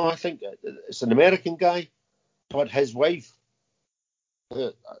 No, I think it's an American guy, but his wife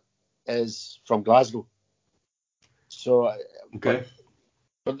is from Glasgow. So, okay.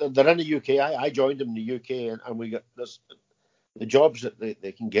 But they're in the UK. I joined them in the UK, and we got the jobs that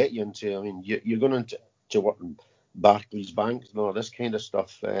they can get you into. I mean, you're going into work in Barclays Bank and all this kind of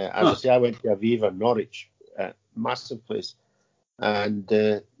stuff. I say, I went to Aviva, Norwich, massive place, and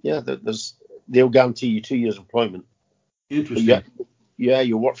they'll guarantee you 2 years employment. Interesting.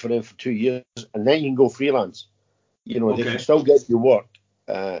 You work for them for 2 years, and then you can go freelance. They can still get you work,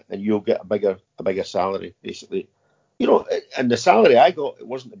 and you'll get a bigger salary, basically. And the salary I got, it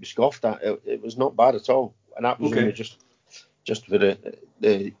wasn't to be scoffed at. It was not bad at all, and that was only just for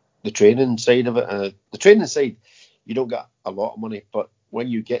the training side of it. The training side, you don't get a lot of money, but when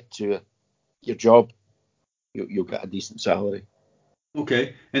you get to your job, you'll get a decent salary.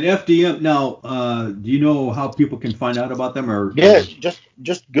 Okay. And FDM, now, do you know how people can find out about them? Or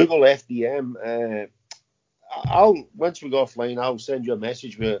just Google FDM. Once we go offline, I'll send you a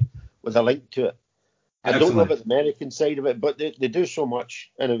message with a link to it. I don't know about the American side of it, but they do so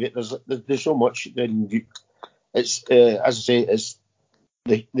much. Anyway, there's so much. Then it's as I say, it's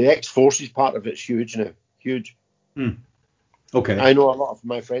the ex-forces part of it's huge now, huge. Okay. I know a lot of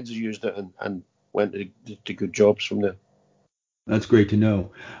my friends have used it and went to good jobs from there. That's great to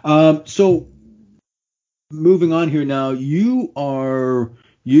know. So moving on here now, you've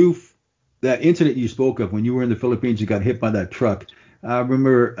that incident you spoke of when you were in the Philippines, you got hit by that truck. I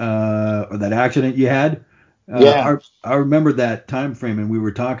remember, or that accident you had. Yeah, I remember that time frame, and we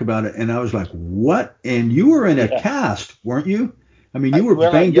were talking about it, and I was like, "What?" And you were in a yeah. cast, weren't you? I mean, you were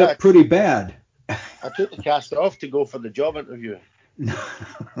Well, banged up pretty bad. I took the cast off to go for the job interview,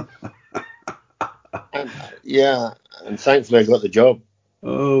 and yeah, and thankfully I got the job.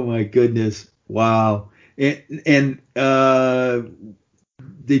 Oh my goodness! Wow. And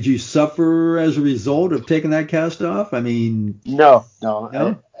did you suffer as a result of taking that cast off? I mean, No, no.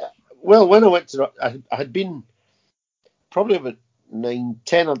 no. Well, when I went to, I had been probably about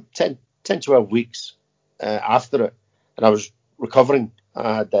 12 weeks after it, and I was recovering.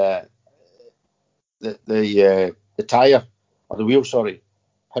 I had the tire or the wheel, sorry,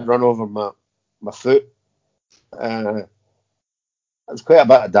 had run over my foot. It was quite a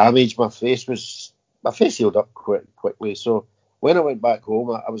bit of damage. My face healed up quite quickly. So when I went back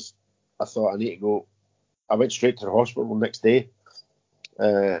home, I thought I need to go. I went straight to the hospital the next day,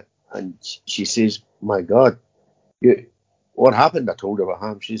 and she says, "My God, what happened?" I told her what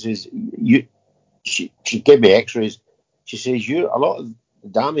happened. She says, She gave me X-rays. She says, a lot of the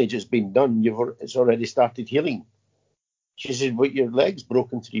damage has been done. It's already started healing." She says, "But your leg's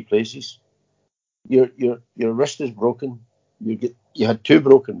broken 3 places. Your wrist is broken. You had 2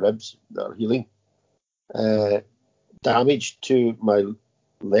 broken ribs that are healing. Uh, Damage to my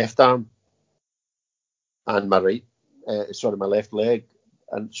left arm and my left leg,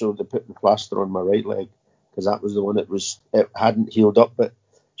 and so they put the plaster on my right leg because that was the one it hadn't healed up. But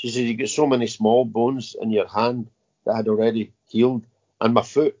she said you get so many small bones in your hand that had already healed, and my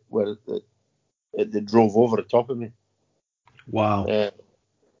foot where it drove over the top of me, Wow. that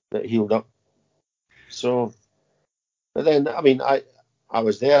healed up. So, but then I mean I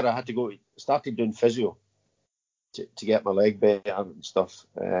was there. I had to go started doing physio to get my leg better and stuff.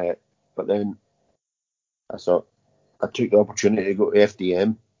 But then I thought I took the opportunity to go to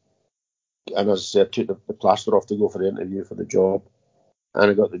FDM, and as I said, took the plaster off to go for the interview for the job,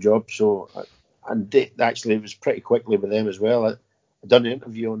 and I got the job. So, actually, it was pretty quickly with them as well. I done the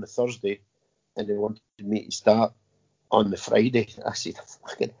interview on the Thursday, and they wanted me to start on the Friday. I said,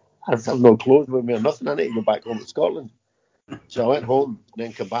 I have no clothes with me or nothing. I need to go back home to Scotland. So I went home, and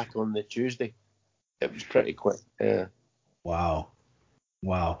then come back on the Tuesday. It was pretty quick. Wow.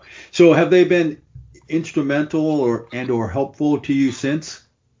 Wow. So have they been instrumental or helpful to you since?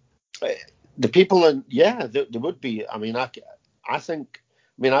 The people, they would be. I mean, I think,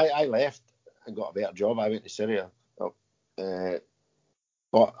 I left and got a better job. I went to Syria. But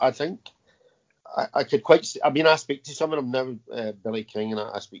I think I could I speak to some of them now, Billy King, and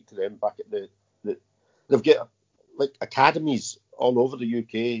I speak to them back at they've got like academies all over the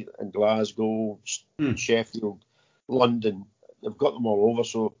UK, in Glasgow, Hmm. Sheffield, London. They've got them all over,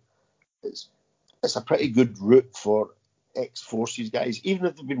 so it's a pretty good route for ex-forces guys. Even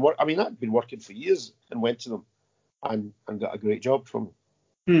if they've been I'd been working for years and went to them and got a great job from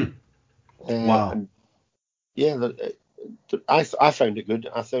Hmm. them. Wow. And yeah, I found it good.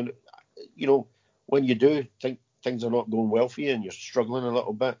 I found it, when you do think things are not going well for you and you're struggling a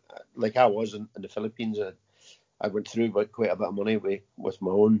little bit, like I was in the Philippines. I went through quite a bit of money with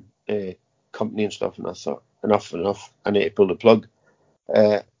my own company and stuff, and I thought, enough, I need to pull the plug.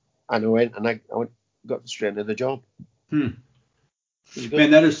 And I went, got straight into the job. Hmm. It was good.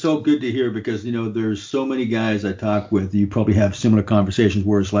 Man, that is so good to hear because there's so many guys I talk with. You probably have similar conversations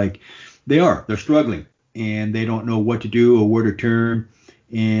where it's like they're struggling and they don't know what to do or where to turn.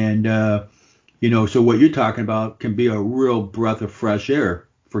 And so what you're talking about can be a real breath of fresh air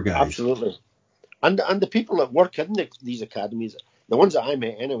for guys. Absolutely. And the people that work in these academies, the ones that I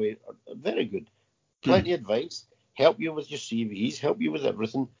met anyway, are very good. Hmm. Plenty of advice, help you with your CVs, help you with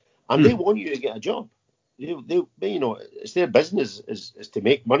everything, and they Hmm. want you to get a job. It's their business is to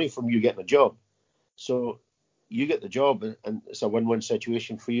make money from you getting a job. So you get the job, and it's a win-win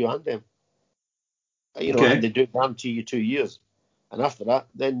situation for you and them. And Okay. they do guarantee you 2 years, and after that,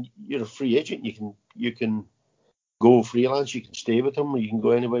 then you're a free agent. You can go freelance, you can stay with them, or you can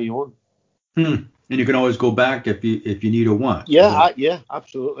go anywhere you want. Hmm. And you can always go back if you need or want. Is Yeah, that yeah,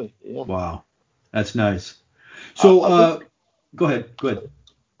 absolutely. Yeah. wow? That's nice. I- So I'll give go ahead. Go ahead.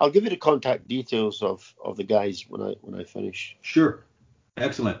 I'll give you the contact details of the guys when I finish. Sure.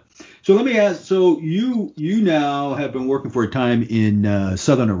 Excellent. So let me ask. So you now have been working for a time in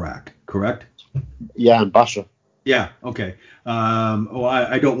southern Iraq, correct? Yeah, and Basra. Yeah. Okay.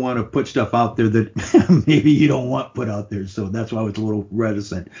 I don't want to put stuff out there that maybe you don't want put out there, so that's why I was a little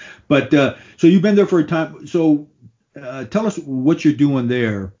reticent. But so you've been there for a time. So tell us what you're doing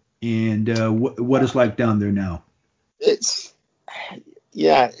there and what it's like down there now. It's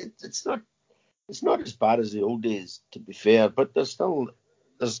yeah, it's not. it's not as bad as the old days, to be fair, but there's still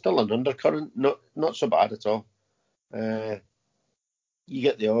an undercurrent. Not so bad at all. You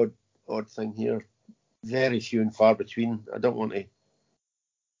get the odd thing here, very few and far between. I don't want to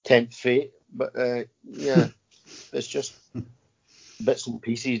tempt fate, but yeah, it's just bits and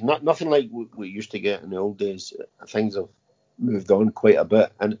pieces. Nothing like we used to get in the old days. Things have moved on quite a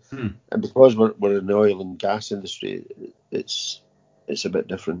bit, and because we're in the oil and gas industry, it's a bit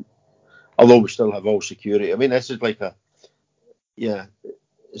different. Although we still have all security. I mean, this is like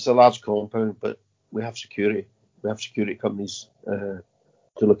it's a large compound, but we have security. We have security companies to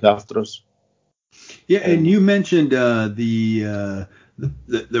look after us. Yeah, and you mentioned the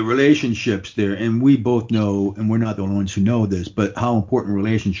relationships there, and we both know, and we're not the only ones who know this, but how important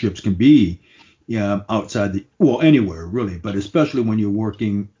relationships can be outside anywhere really, but especially when you're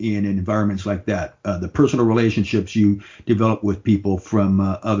working in environments like that. The personal relationships you develop with people from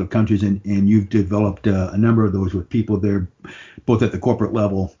other countries, and you've developed a number of those with people there, both at the corporate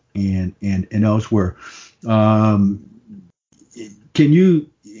level and elsewhere. Can you?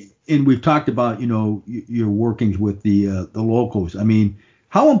 And we've talked about, your workings with the locals. I mean,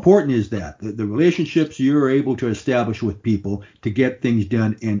 how important is that? The relationships you're able to establish with people to get things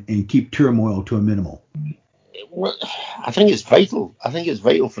done and keep turmoil to a minimal? Well, I think it's vital. I think it's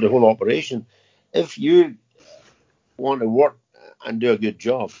vital for the whole operation. If you want to work and do a good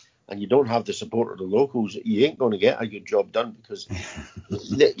job and you don't have the support of the locals, you ain't going to get a good job done, because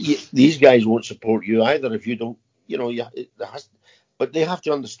these guys won't support you either if you don't, but they have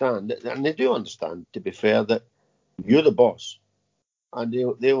to understand, and they do understand, to be fair, that you're the boss, and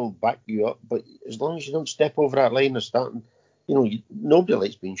they'll back you up. But as long as you don't step over that line of starting, nobody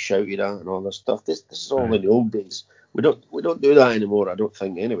likes being shouted at and all this stuff. This is all in the old days. We don't do that anymore, I don't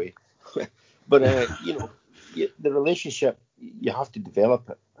think, anyway. But the relationship, you have to develop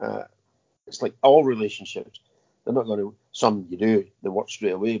it. It's like all relationships. They're not going to. Some you do, they work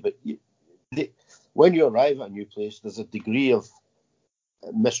straight away. But when you arrive at a new place, there's a degree of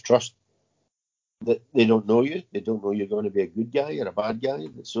mistrust, that they don't know you. They don't know you're going to be a good guy or a bad guy.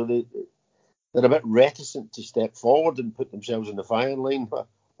 So they're a bit reticent to step forward and put themselves in the firing line,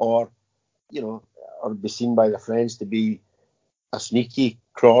 or be seen by their friends to be a sneaky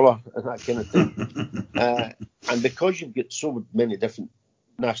crawler and that kind of thing. And because you've got so many different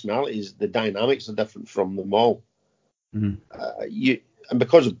nationalities, the dynamics are different from them all. Mm-hmm. And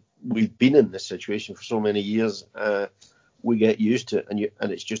because we've been in this situation for so many years, we get used to it,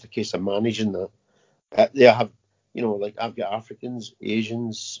 and it's just a case of managing that. They have, like I've got Africans,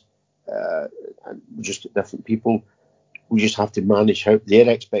 Asians, and just different people. We just have to manage their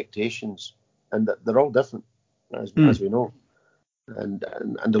expectations, and they're all different, as we know. And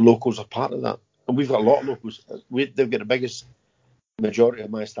the locals are part of that. And we've got a lot of locals. They've got the biggest majority of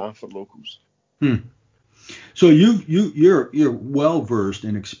my staff are locals. So you're well versed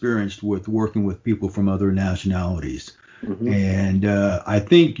and experienced with working with people from other nationalities. Mm-hmm. And I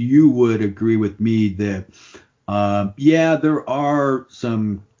think you would agree with me that, there are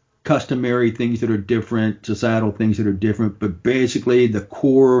some customary things that are different, societal things that are different, but basically the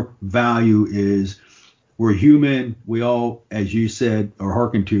core value is we're human. We all, as you said, or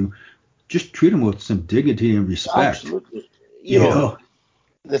hearken to, just treat them with some dignity and respect. Absolutely.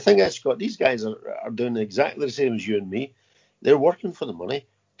 The thing is, Scott, these guys are doing exactly the same as you and me. They're working for the money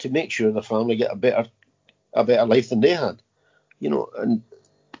to make sure the family get a better life than they had. And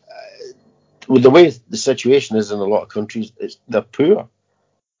with the way the situation is in a lot of countries, they're poor,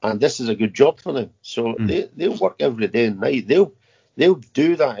 and this is a good job for them. So they'll work every day and night. They'll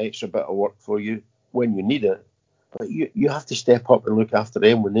do that extra bit of work for you when you need it. But you have to step up and look after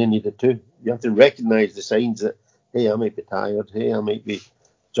them when they need it too. You have to recognise the signs that, hey, I might be tired. Hey, I might be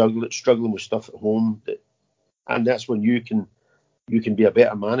struggling with stuff at home. And that's when you can be a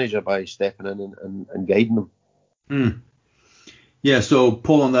better manager by stepping in and guiding them. Yeah, so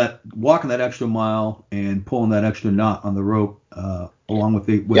walking that extra mile and pulling that extra knot on the rope, along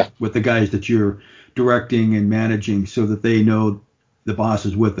with the guys that you're directing and managing, so that they know the boss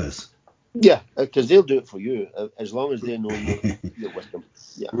is with us. Yeah, because they'll do it for you as long as they know you're with them.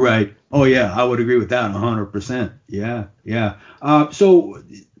 Yeah. Right. Oh yeah, I would agree with that 100%. Yeah. So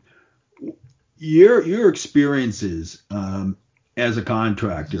your experiences as a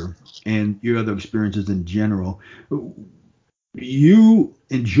contractor and your other experiences in general, you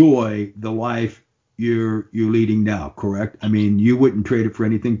enjoy the life you're leading now, correct? I mean, you wouldn't trade it for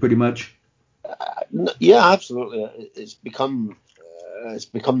anything, pretty much. Yeah, absolutely. It's become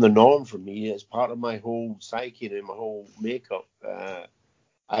the norm for me. It's part of my whole psyche and my whole makeup.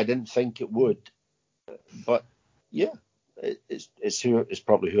 I didn't think it would, but yeah, it's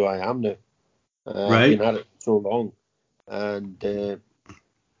probably who I am now. I've been Right. at it so long, and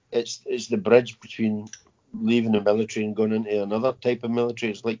it's the bridge between leaving the military and going into another type of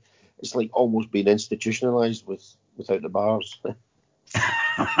military. It's like almost being institutionalized without the bars.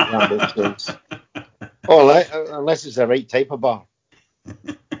 That makes sense. Oh, unless it's the right type of bar.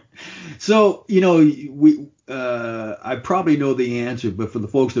 So, I probably know the answer, but for the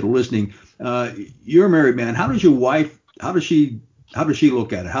folks that are listening, you're a married man. How does your wife? How does she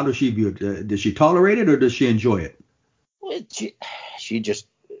look at it? How does she view it? Does she tolerate it or does she enjoy it? Well, she just,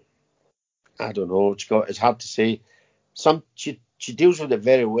 I don't know. It's hard to say. She deals with it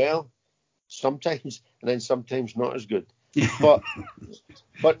very well sometimes, and then sometimes not as good. But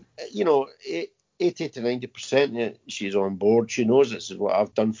 80 to 90% she's on board. She knows this is what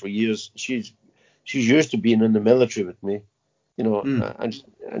I've done for years. She's used to being in the military with me,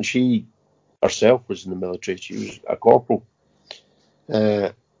 and she herself was in the military. She was a corporal.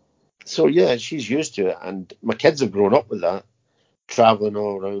 So yeah, she's used to it, and my kids have grown up with that, traveling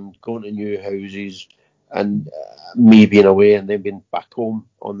all around, going to new houses, and me being away and them being back home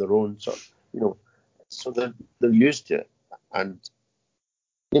on their own. So so they're used to it, and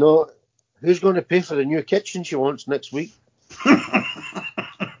who's going to pay for the new kitchen she wants next week?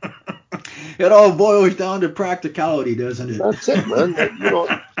 It all boils down to practicality, doesn't it? That's it, man. You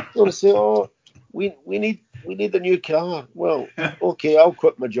want to say, oh, we need a new car. Well, okay, I'll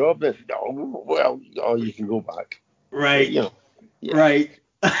quit my job then. No, well, you can go back. Right. Yeah. Right.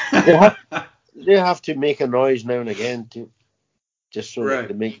 They have to make a noise now and again to just so that Right.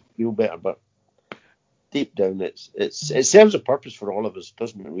 they make you feel better. But deep down, it serves a purpose for all of us,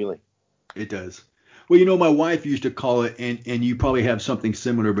 doesn't it? Really. It does. Well, my wife used to call it, and you probably have something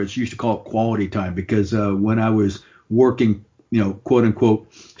similar, but she used to call it quality time because when I was working, quote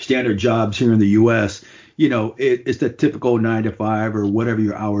unquote, standard jobs here in the U.S., it's the typical 9 to 5 or whatever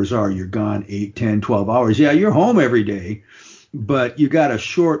your hours are. You're gone 8, 10, 12 hours. Yeah, you're home every day, but you got a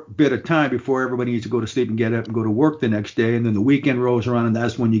short bit of time before everybody needs to go to sleep and get up and go to work the next day. And then the weekend rolls around, and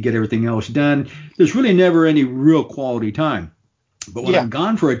that's when you get everything else done. There's really never any real quality time. But when I'm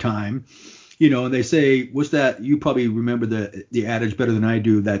gone for a time, and they say, what's that? You probably remember the adage better than I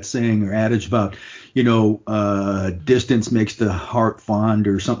do, that saying or adage about, distance makes the heart fond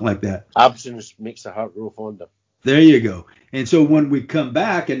or something like that. Absence makes the heart grow fonder. There you go. And so when we come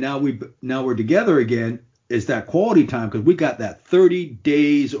back and now we're together again, it's that quality time because we got that 30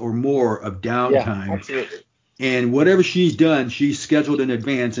 days or more of downtime. Yeah, absolutely. And whatever she's done, she's scheduled in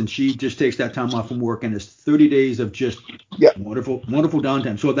advance, and she just takes that time off from work, and it's 30 days of just wonderful, wonderful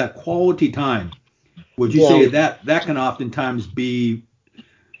downtime. So that quality time, would you say that can oftentimes be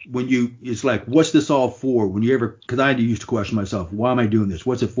when it's like, what's this all for? When you ever, because I used to question myself, why am I doing this?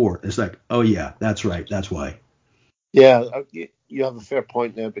 What's it for? It's like, oh yeah, that's right, that's why. Yeah, you have a fair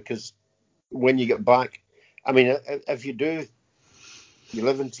point there because when you get back, I mean, if you're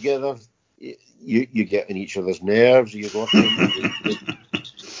living together, you get in each other's nerves. You're working,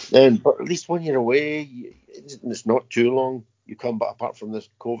 but at least when you're away, it's not too long. You come back, apart from this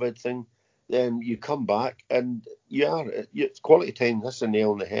COVID thing, then you come back and it's quality time. That's a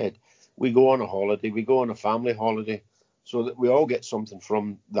nail on the head. We go on a holiday, we go on a family holiday, so that we all get something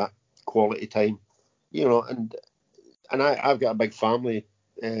from that quality time, and I've got a big family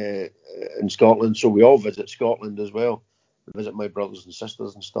in Scotland, so we all visit Scotland as well. We visit my brothers and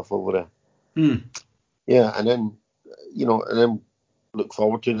sisters and stuff over there. Yeah, and then look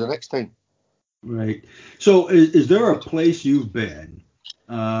forward to the next time. Right. So, is there a place you've been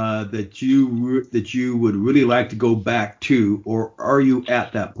that you would really like to go back to, or are you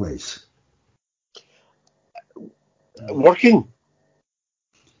at that place? Working.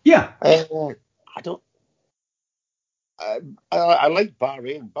 Yeah. I don't. I like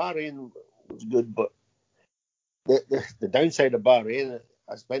Bahrain. Bahrain was good, but the downside of Bahrain,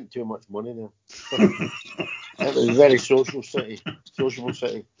 I spent too much money there. It was a very sociable city.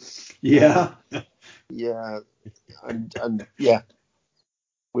 Yeah. Yeah, and yeah,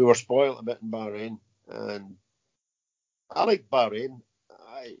 we were spoiled a bit in Bahrain, and I like Bahrain.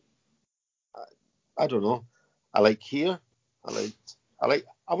 I don't know. I like here. I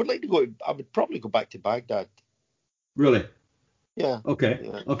would like to go. I would probably go back to Baghdad. Really? Yeah. Okay.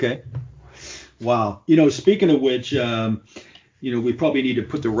 Yeah. Okay. Wow. Speaking of which, we probably need to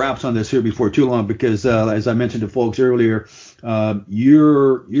put the wraps on this here before too long because, as I mentioned to folks earlier,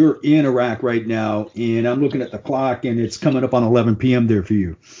 you're in Iraq right now, and I'm looking at the clock, and it's coming up on 11 p.m. there for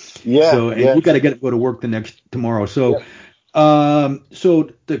you. Yeah. So, and you got to go to work tomorrow. So,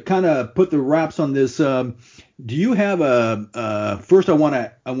 So to kind of put the wraps on this, do you have first I want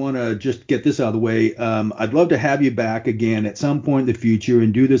to just get this out of the way. I'd love to have you back again at some point in the future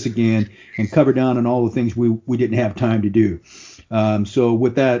and do this again and cover down on all the things we didn't have time to do. So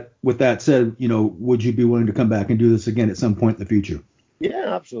with that said, would you be willing to come back and do this again at some point in the future?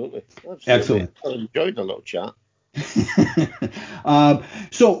 Yeah, absolutely. Excellent. I enjoyed the little chat.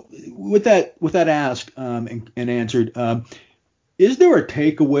 So with that asked and answered, is there a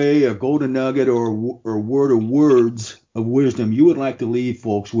takeaway, a golden nugget, or word or words of wisdom you would like to leave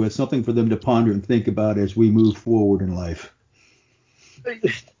folks with, something for them to ponder and think about as we move forward in life?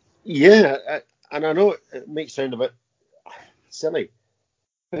 Yeah, and I know it makes sound a bit silly,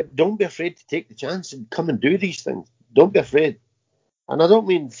 but don't be afraid to take the chance and come and do these things. Don't be afraid. And I don't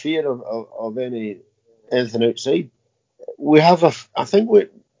mean fear of anything outside. I think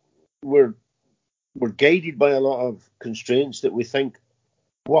we're guided by a lot of constraints that we think,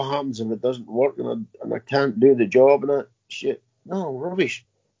 what happens if it doesn't work and I can't do the job and that shit. No, rubbish.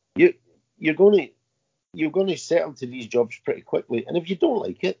 You're going to settle to these jobs pretty quickly, and if you don't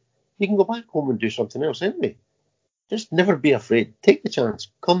like it, you can go back home and do something else anyway. Just never be afraid. Take the chance.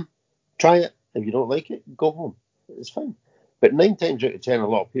 Come, try it. If you don't like it, go home. It's fine. But 9 times out of 10, a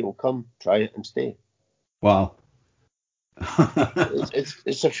lot of people come, try it, and stay. Wow.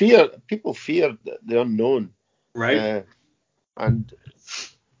 It's a fear. People fear the unknown, right? And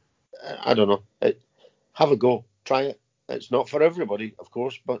I don't know. Have a go. Try it. It's not for everybody, of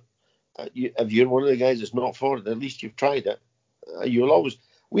course, but if you're one of the guys it's not for, at least you've tried it. You'll always.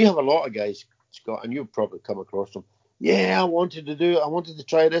 We have a lot of guys, Scott, and you've probably come across them. Yeah, I wanted to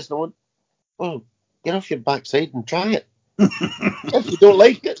try this, and well, get off your backside and try it. If you don't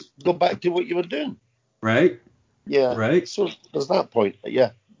like it, go back to what you were doing. Right. Yeah. Right. So there's that point.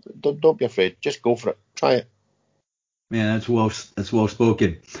 Yeah. Don't be afraid. Just go for it. Try it. Man, that's well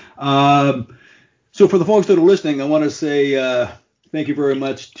spoken. So for the folks that are listening, I want to say thank you very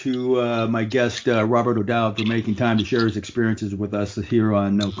much to my guest Robert O'Dowd for making time to share his experiences with us here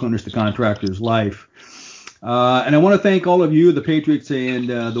on Oconus the Contractor's Life. And I want to thank all of you, the Patriots and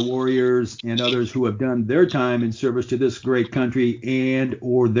the Warriors and others who have done their time in service to this great country and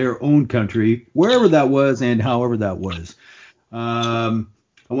or their own country, wherever that was and however that was.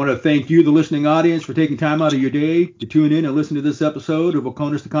 I want to thank you, the listening audience, for taking time out of your day to tune in and listen to this episode of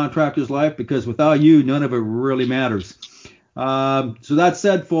Oconus the Contractor's Life, because without you, none of it really matters. So that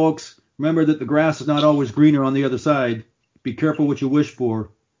said, folks, remember that the grass is not always greener on the other side. Be careful what you wish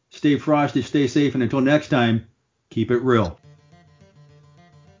for. Stay frosty, stay safe, and until next time, keep it real.